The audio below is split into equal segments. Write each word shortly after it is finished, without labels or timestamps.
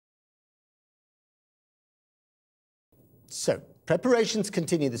So, preparations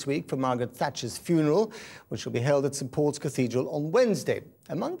continue this week for Margaret Thatcher's funeral, which will be held at St Paul's Cathedral on Wednesday.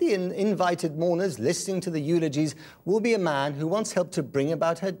 Among the invited mourners listening to the eulogies will be a man who once helped to bring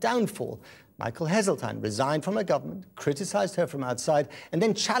about her downfall. Michael Heseltine resigned from her government, criticised her from outside, and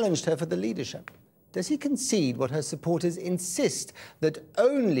then challenged her for the leadership. Does he concede what her supporters insist, that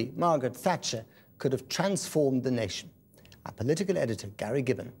only Margaret Thatcher could have transformed the nation? Our political editor, Gary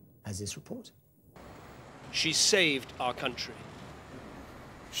Gibbon, has this report. She saved our country.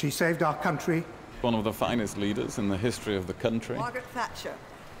 She saved our country. One of the finest leaders in the history of the country. Margaret Thatcher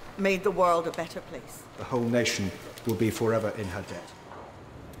made the world a better place. The whole nation will be forever in her debt.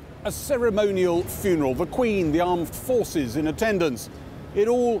 A ceremonial funeral, the Queen, the armed forces in attendance. It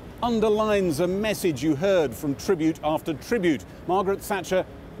all underlines a message you heard from tribute after tribute. Margaret Thatcher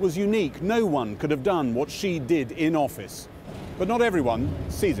was unique. No one could have done what she did in office. But not everyone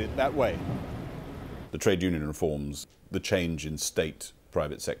sees it that way. The trade union reforms, the change in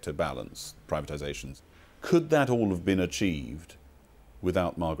state-private sector balance, privatisations, could that all have been achieved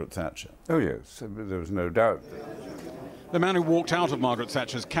without Margaret Thatcher? Oh yes, there was no doubt. The man who walked out of Margaret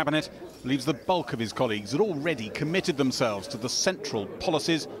Thatcher's cabinet believes the bulk of his colleagues had already committed themselves to the central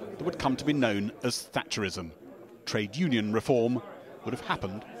policies that would come to be known as Thatcherism. Trade union reform would have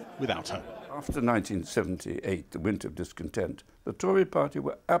happened without her. After 1978, the winter of discontent, the Tory party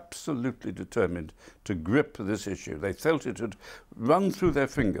were absolutely determined to grip this issue. They felt it had run through their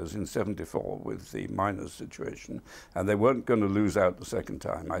fingers in '74 with the miners' situation, and they weren't going to lose out the second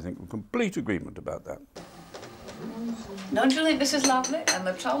time. I think we're in complete agreement about that. Don't you think this is lovely? And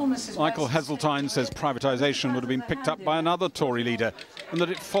the trouble, Mrs. Michael Heseltine says privatisation would have been picked up by another Tory leader and that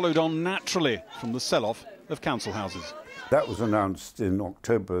it followed on naturally from the sell-off of council houses. That was announced in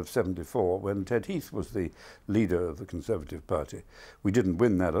October of '74 when Ted Heath was the leader of the Conservative Party. We didn't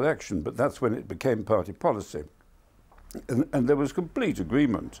win that election, but that's when it became party policy. And there was complete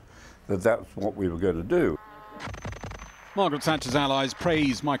agreement that that's what we were going to do. Margaret Thatcher's allies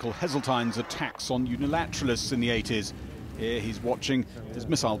praise Michael Heseltine's attacks on unilateralists in the 80s. Here he's watching as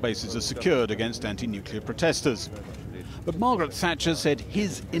missile bases are secured against anti-nuclear protesters. But Margaret Thatcher said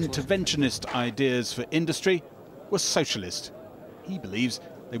his interventionist ideas for industry were socialist. He believes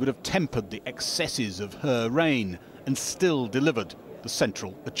they would have tempered the excesses of her reign and still delivered the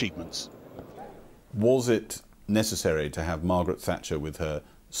central achievements. Was it necessary to have Margaret Thatcher with her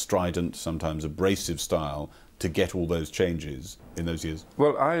strident, sometimes abrasive style to get all those changes in those years?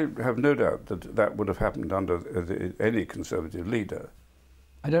 Well, I have no doubt that that would have happened under any Conservative leader.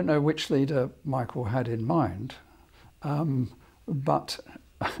 I don't know which leader Michael had in mind, but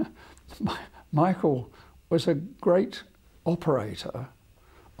Michael was a great operator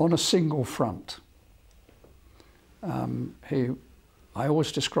on a single front. I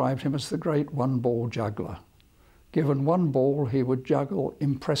always described him as the great one-ball juggler. Given one ball, he would juggle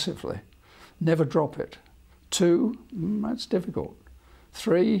impressively, never drop it. 2, that's difficult.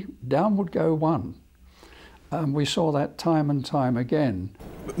 3, down would go 1. We saw that time and time again.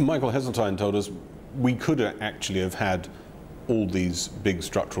 Michael Heseltine told us we could actually have had all these big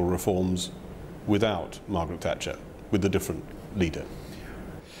structural reforms without Margaret Thatcher, with a different leader.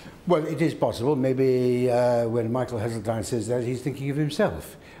 Well, it is possible. Maybe when Michael Heseltine says that, he's thinking of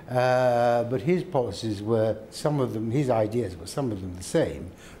himself. But his policies were, some of them, his ideas were some of them the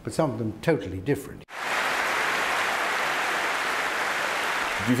same, but some of them totally different.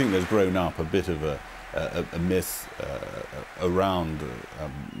 Do you think there's grown up a bit of a myth around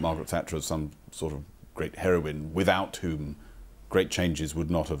Margaret Thatcher as some sort of great heroine without whom great changes would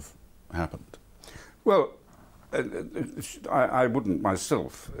not have happened? Well, I wouldn't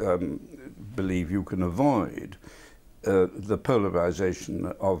myself believe you can avoid the polarisation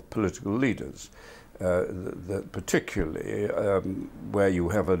of political leaders, particularly where you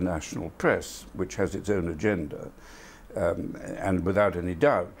have a national press which has its own agenda. And without any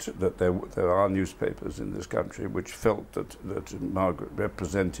doubt that there are newspapers in this country which felt that Margaret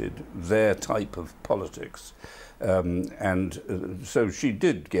represented their type of politics. So she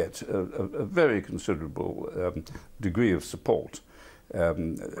did get a very considerable degree of support,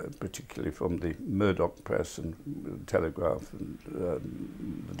 particularly from the Murdoch press and Telegraph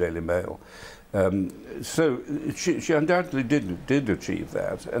and the Daily Mail. So she undoubtedly did achieve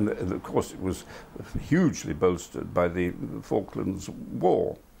that, and of course it was hugely bolstered by the Falklands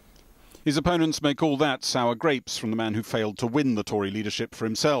War. His opponents may call that sour grapes from the man who failed to win the Tory leadership for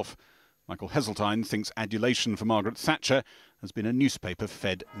himself. Michael Heseltine thinks adulation for Margaret Thatcher has been a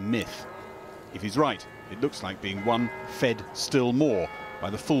newspaper-fed myth. If he's right, it looks like being one fed still more by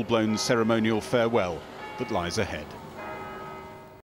the full-blown ceremonial farewell that lies ahead.